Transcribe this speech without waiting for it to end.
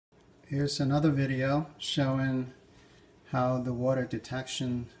Here's another video showing how the water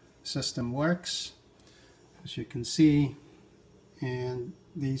detection system works. As you can see, and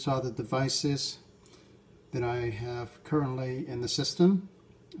these are the devices that I have currently in the system.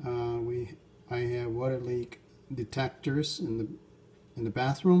 I have water leak detectors in the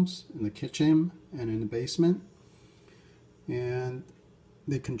bathrooms, in the kitchen, and in the basement, and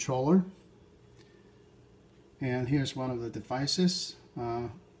the controller. And here's one of the devices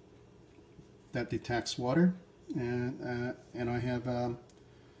that detects water, and I have a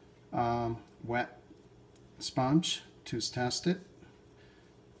wet sponge to test it.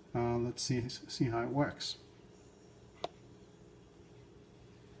 Let's see how it works.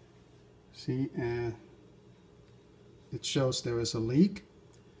 See, and it shows there is a leak,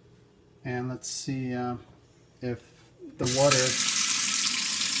 and let's see if the water.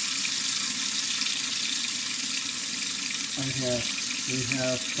 We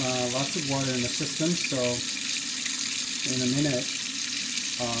have lots of water in the system, so in a minute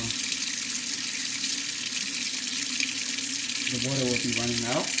the water will be running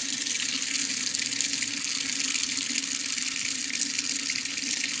out.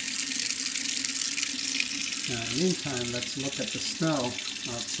 In the meantime, let's look at the snow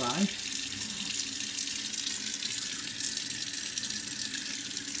outside.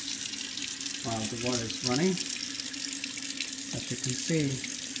 While the water is running, as you can see,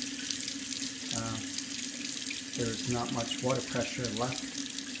 there's not much water pressure left.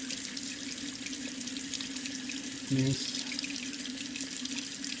 It means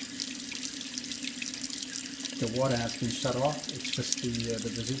the water has been shut off. It's just the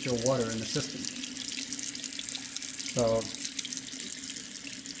residual water in the system. So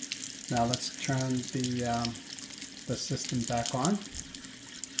now let's turn the system back on.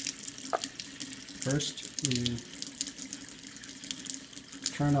 First, we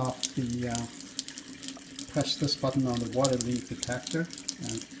turn off press this button on the water leak detector,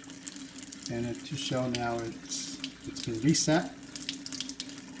 and it to show now it's been reset.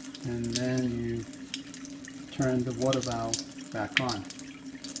 And then you turn the water valve back on,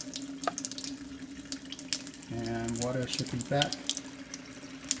 and water should be back.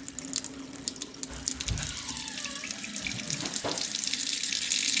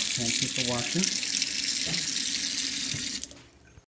 Thank you for watching.